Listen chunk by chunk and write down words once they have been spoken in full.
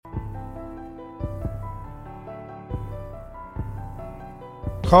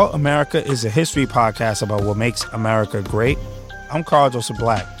Cult America is a history podcast about what makes America great. I'm Carl Joseph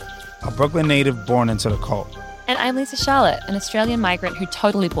Black, a Brooklyn native born into the cult. And I'm Lisa Charlotte, an Australian migrant who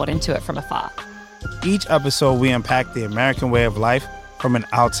totally bought into it from afar. Each episode, we unpack the American way of life from an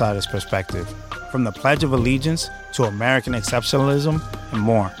outsider's perspective, from the Pledge of Allegiance to American exceptionalism and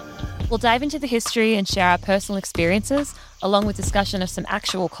more. We'll dive into the history and share our personal experiences, along with discussion of some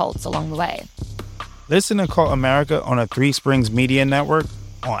actual cults along the way. Listen to Cult America on a Three Springs Media Network,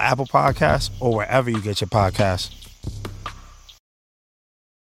 on Apple Podcasts, or wherever you get your podcasts.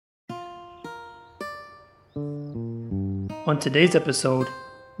 On today's episode,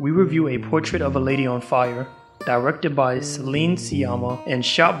 we review A Portrait of a Lady on Fire, directed by Celine Sciamma and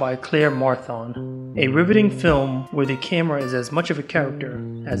shot by Claire Marthon, a riveting film where the camera is as much of a character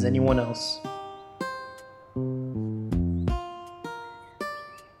as anyone else.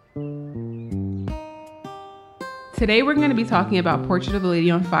 Today we're going to be talking about Portrait of a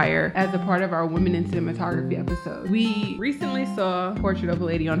Lady on Fire as a part of our Women in Cinematography episode. We recently saw Portrait of a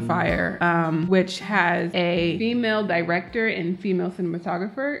Lady on Fire, which has a female director and female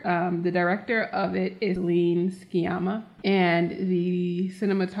cinematographer. The director of it is Celine Sciamma, and the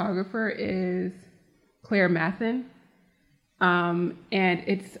cinematographer is Claire Marthon. And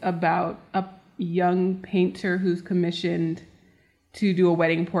it's about a young painter who's commissioned to do a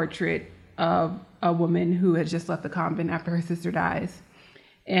wedding portrait of a woman who has just left the convent after her sister dies.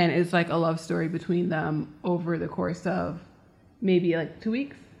 And it's like a love story between them over the course of maybe like 2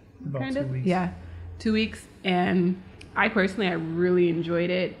 weeks. About kind 2 of. weeks. Yeah, 2 weeks. And I really enjoyed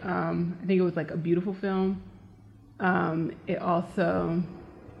it. I think it was like a beautiful film. It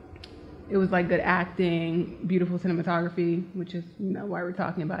was like good acting, beautiful cinematography, which is why we're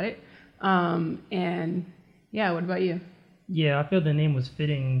talking about it. And yeah, what about you? Yeah, I feel the name was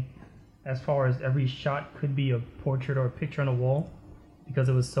fitting as far as every shot could be a portrait or a picture on a wall because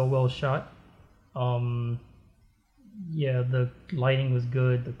it was so well shot. Yeah, the lighting was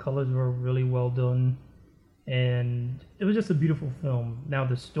good, the colors were really well done, and it was just a beautiful film. Now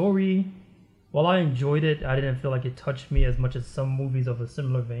the story, while I enjoyed it, I didn't feel like it touched me as much as some movies of a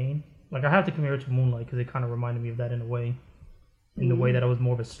similar vein. Like I have to compare it to Moonlight because it kind of reminded me of that in a way. In the way that it was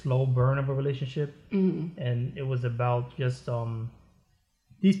more of a slow burn of a relationship. And it was about just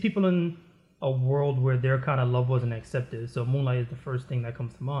these people in a world where their kind of love wasn't accepted. So Moonlight is the first thing that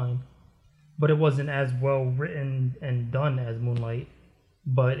comes to mind. But it wasn't as well written and done as Moonlight,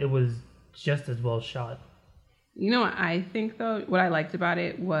 but it was just as well shot. You know what I think though? What I liked about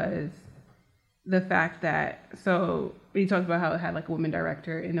it was the fact that, so we talked about how it had like a woman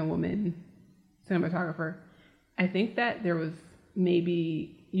director and a woman cinematographer. I think that there was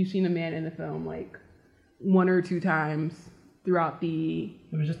maybe, you've seen a man in the film like 1 or 2 times throughout the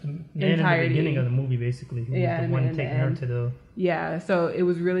It was just the man entirety. in the beginning of the movie, basically, who was the one taking her to the... Yeah, so it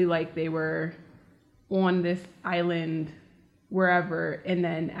was really like they were on this island wherever, and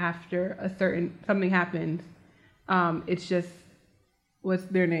then after something happens, it's just, what's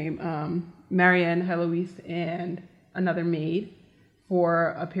their name? Marianne, Heloise, and another maid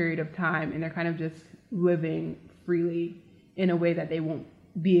for a period of time, and they're kind of just living freely in a way that they won't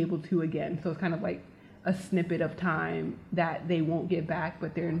be able to again. So it's kind of like a snippet of time that they won't get back,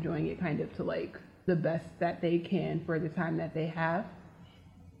 but they're enjoying it kind of to like the best that they can for the time that they have.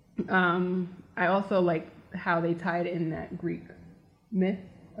 I also like how they tied in that Greek myth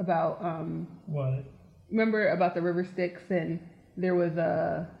about What? remember about the river Styx, and there was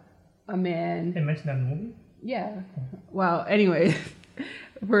a man. They mentioned that in the movie? Yeah. Well, anyways,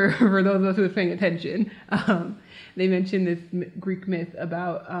 for those of us who are paying attention, they mentioned this Greek myth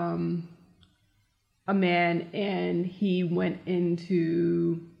about a man, and he went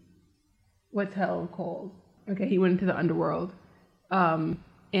into, what's hell called? Okay, he went into the underworld and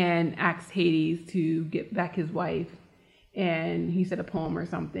asked Hades to get back his wife, and he said a poem or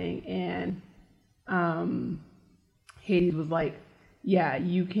something, and Hades was like, yeah,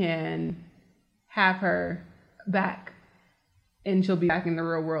 you can have her back and she'll be back in the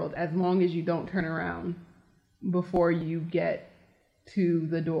real world as long as you don't turn around before you get to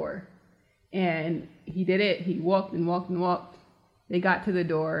the door. And he did it. He walked and walked and walked. They got to the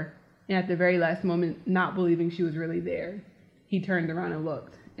door, and at the very last moment, not believing she was really there, he turned around and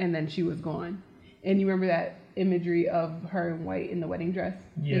looked, and then she was gone. And you remember that imagery of her in white in the wedding dress?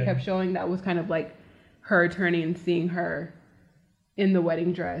 Yeah. They kept showing that was kind of like her turning and seeing her in the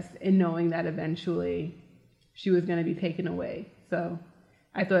wedding dress and knowing that eventually she was going to be taken away. So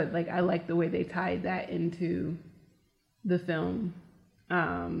I thought, like, I liked the way they tied that into the film.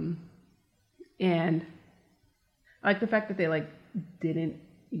 And I like the fact that they, like, didn't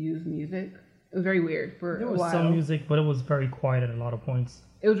use music. It was very weird for There a was while. some music, but it was very quiet at a lot of points.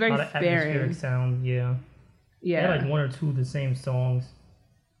 It was A very lot of sparing. atmospheric sound, yeah. They Yeah. had like one or two of the same songs,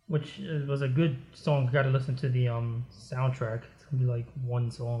 which was a good song. You got to listen to the soundtrack. It's gonna be like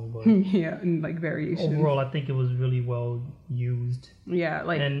one song, but Yeah, and like variations. overall, I think it was really well used. Yeah,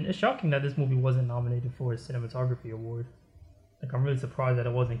 like And it's shocking that this movie wasn't nominated for a cinematography award. Like, I'm really surprised that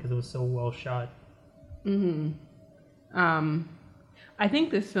it wasn't because it was so well shot. I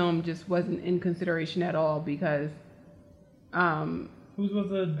think this film just wasn't in consideration at all because Whose was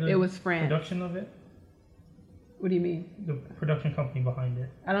the it was France. production of it? What do you mean? The production company behind it.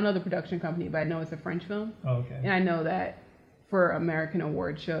 I don't know the production company, but I know it's a French film, Oh, okay. and I know that for American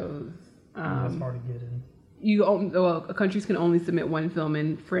award shows, That's hard to get in. countries can only submit one film,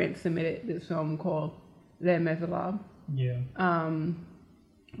 and France submitted this film called Les Miserables. Yeah.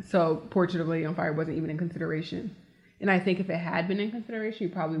 So Portrait of a Lady on Fire wasn't even in consideration. And I think if it had been in consideration,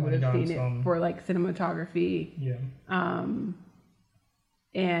 you probably would have gotten seen some. it for like cinematography Yeah.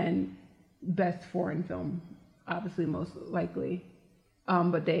 and best foreign film, obviously most likely.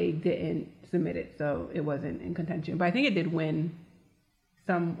 But they didn't submit it, so it wasn't in contention. But I think it did win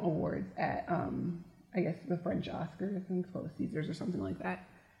some awards at, I guess, the French Oscars. I think it's called the Caesars or something like that.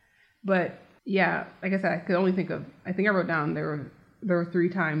 But yeah, like I said, I could only think of, I think I wrote down there were 3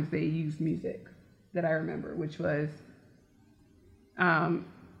 times they used music that I remember, which was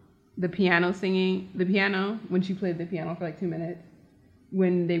the piano, when she played the piano for like 2 minutes,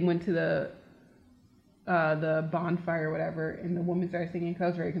 when they went to the bonfire or whatever, and the woman started singing, because I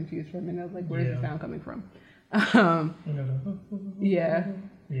was very confused for a minute. I was like, where's the sound coming from? Yeah.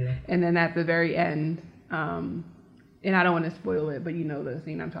 Yeah. And then at the very end, and I don't want to spoil it, but you know the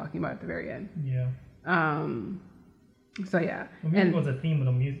scene I'm talking about at the very end. Yeah. So yeah. The music was a theme of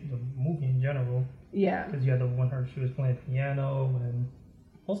the movie in general. Yeah. Because you had the one she was playing piano, and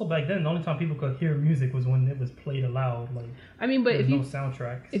also back then the only time people could hear music was when it was played aloud. Like, I mean, but there if was you no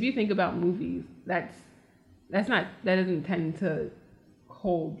soundtracks. if you think about movies, that doesn't tend to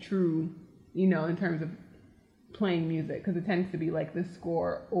hold true, in terms of playing music, because it tends to be like the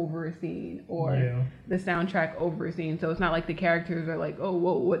score over a scene or the soundtrack over a scene. So it's not like the characters are like, oh,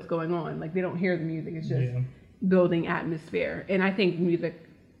 whoa, what's going on? Like, they don't hear the music. It's just building atmosphere. And I think music,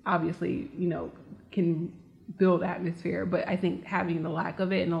 obviously, can build atmosphere, but I think having the lack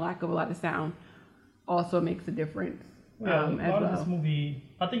of it and the lack of a lot of sound also makes a difference. A lot of this movie,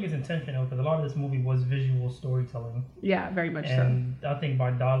 I think it's intentional, because a lot of this movie was visual storytelling. Yeah, very much so. And I think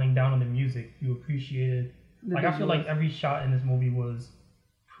by dialing down on the music, you appreciated. Like, I feel like every shot in this movie was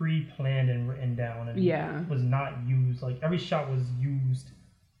pre-planned and written down, and was not used. Like, every shot was used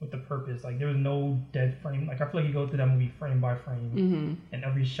with the purpose. Like, there was no dead frame. Like, I feel like you go through that movie frame by frame, and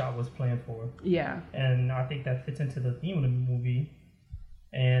every shot was planned for. Yeah. And I think that fits into the theme of the movie.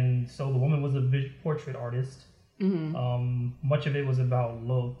 And so the woman was a portrait artist. Much of it was about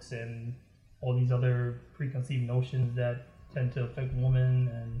looks and all these other preconceived notions that tend to affect women.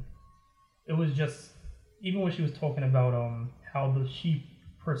 And it was just, even when she was talking about how she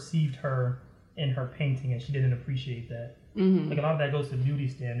perceived her in her painting, and she didn't appreciate that. Like, a lot of that goes to beauty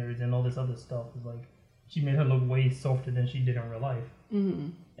standards and all this other stuff. It's like, she made her look way softer than she did in real life.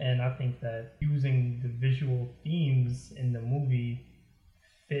 And I think that using the visual themes in the movie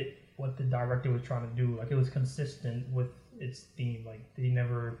fit what the director was trying to do. Like, it was consistent with its theme. Like, they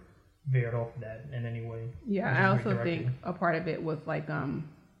never veered off that in any way. Yeah, I also think a part of it was like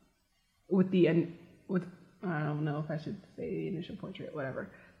with I don't know if I should say the initial portrait, whatever.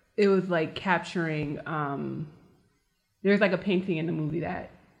 It was like capturing there's like a painting in the movie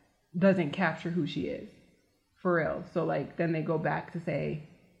that doesn't capture who she is for real. So like then they go back to say,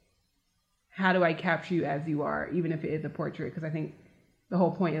 how do I capture you as you are, even if it is a portrait? Because I think the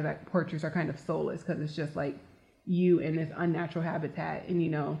whole point is that portraits are kind of soulless, because it's just like you in this unnatural habitat, and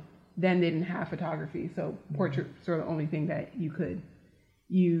then they didn't have photography, so portraits are the only thing that you could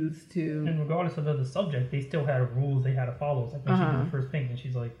use to. And regardless of the subject, they still had rules they had to follow. It's like when she did the first painting,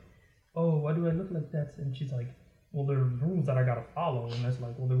 she's like, "Oh, why do I look like that?" And she's like, "Well, there are rules that I gotta follow," and that's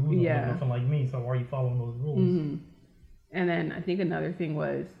like, "Well, the rules are nothing like me, so why are you following those rules?" And then I think another thing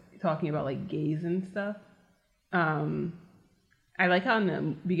was talking about like gays and stuff. I like how in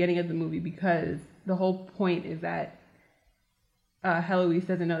the beginning of the movie, because the whole point is that Heloise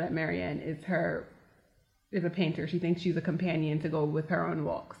doesn't know that Marianne is a painter. She thinks she's a companion to go with her on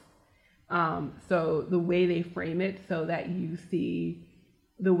walks. So the way they frame it, so that you see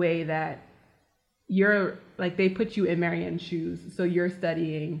the way that you're, like, they put you in Marianne's shoes, so you're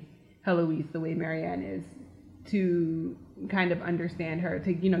studying Heloise the way Marianne is, to kind of understand her,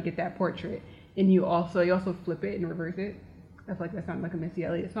 to get that portrait. And you also flip it and reverse it. I feel like that sounded like a Missy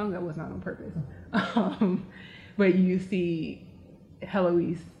Elliott song. That was not on purpose. But you see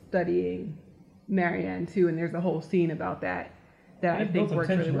Heloise studying Marianne too, and there's a whole scene about that I think works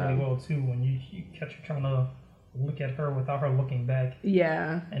really well too. When you catch her trying to look at her without her looking back.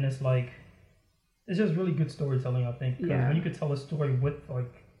 Yeah. And it's like, it's just really good storytelling, I think. Because when you could tell a story with,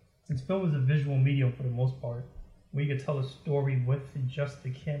 like, since film is a visual medium for the most part, when you could tell a story with just the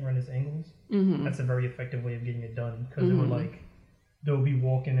camera and its angles, that's a very effective way of getting it done. Because it would, like, they'll be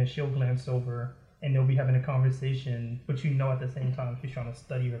walking and she'll glance over and they'll be having a conversation, but you know at the same time she's trying to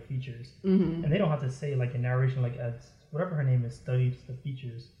study her features. And they don't have to say, like, a narration, like, as whatever her name is, studies the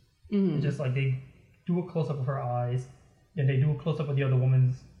features. It's just like they do a close-up of her eyes, then they do a close-up of the other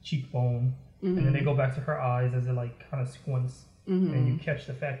woman's cheekbone, and then they go back to her eyes as it, like, kind of squints, and you catch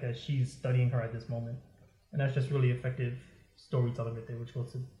the fact that she's studying her at this moment. And that's just really effective storytelling right there, which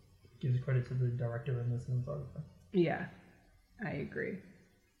goes to gives credit to the director and the cinematographer. Yeah, I agree.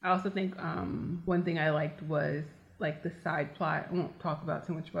 I also think one thing I liked was, like, the side plot. I won't talk about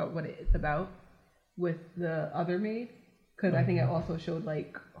too much about what it's about with the other maid, because I think it also showed,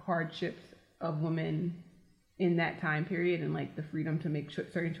 like, hardships of women in that time period and, like, the freedom to make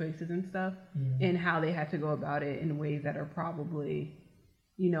certain choices and stuff, and how they had to go about it in ways that are probably,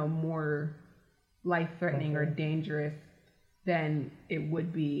 you know, more life-threatening or dangerous than it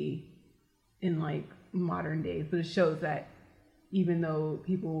would be in, like, modern days. But it shows that even though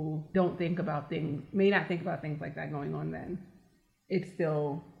people don't think about things, may not think about things like that going on then, it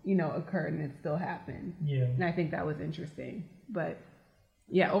still, you know, occurred and it still happened. Yeah. And I think that was interesting. But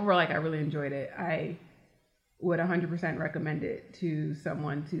yeah, overall, like, I really enjoyed it. I would 100% recommend it to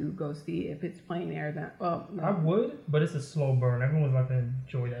someone to go see if it's playing there. That, well, no. I would, but it's a slow burn. Everyone's not going to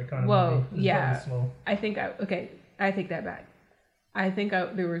enjoy that kind of movie. It's yeah. slow. I think I take that back. I think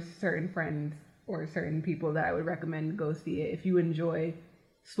there were certain friends or certain people that I would recommend go see it if you enjoy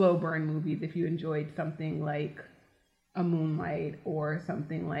slow burn movies. If you enjoyed something like a Moonlight or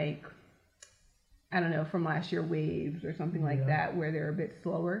something like, I don't know, from last year, Waves or something like that, where they're a bit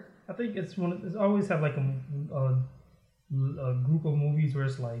slower. I think it's always have like a group of movies where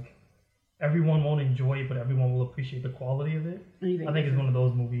it's like everyone won't enjoy it, but everyone will appreciate the quality of it. I think it's one of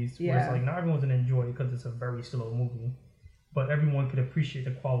those movies where it's like not everyone's gonna enjoy it because it's a very slow movie, but everyone could appreciate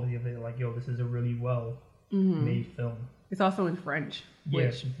the quality of it. Like, yo, this is a really well made film. It's also in French,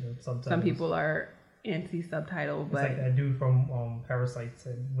 which some people are anti-subtitle, but it's like that dude from Parasite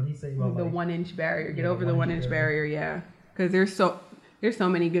said, what did he say about the like, 1 inch barrier? Get over the 1 inch barrier, yeah. Because there's so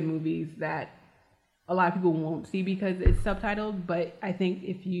many good movies that a lot of people won't see because it's subtitled. But I think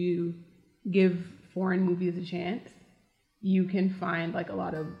if you give foreign movies a chance, you can find, like, a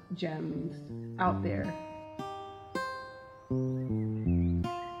lot of gems out there.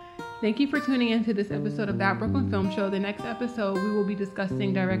 Thank you for tuning in to this episode of That Brooklyn Film Show. The next episode, we will be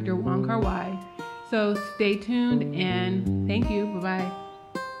discussing director Wong Kar-wai. So stay tuned and thank you. Bye-bye.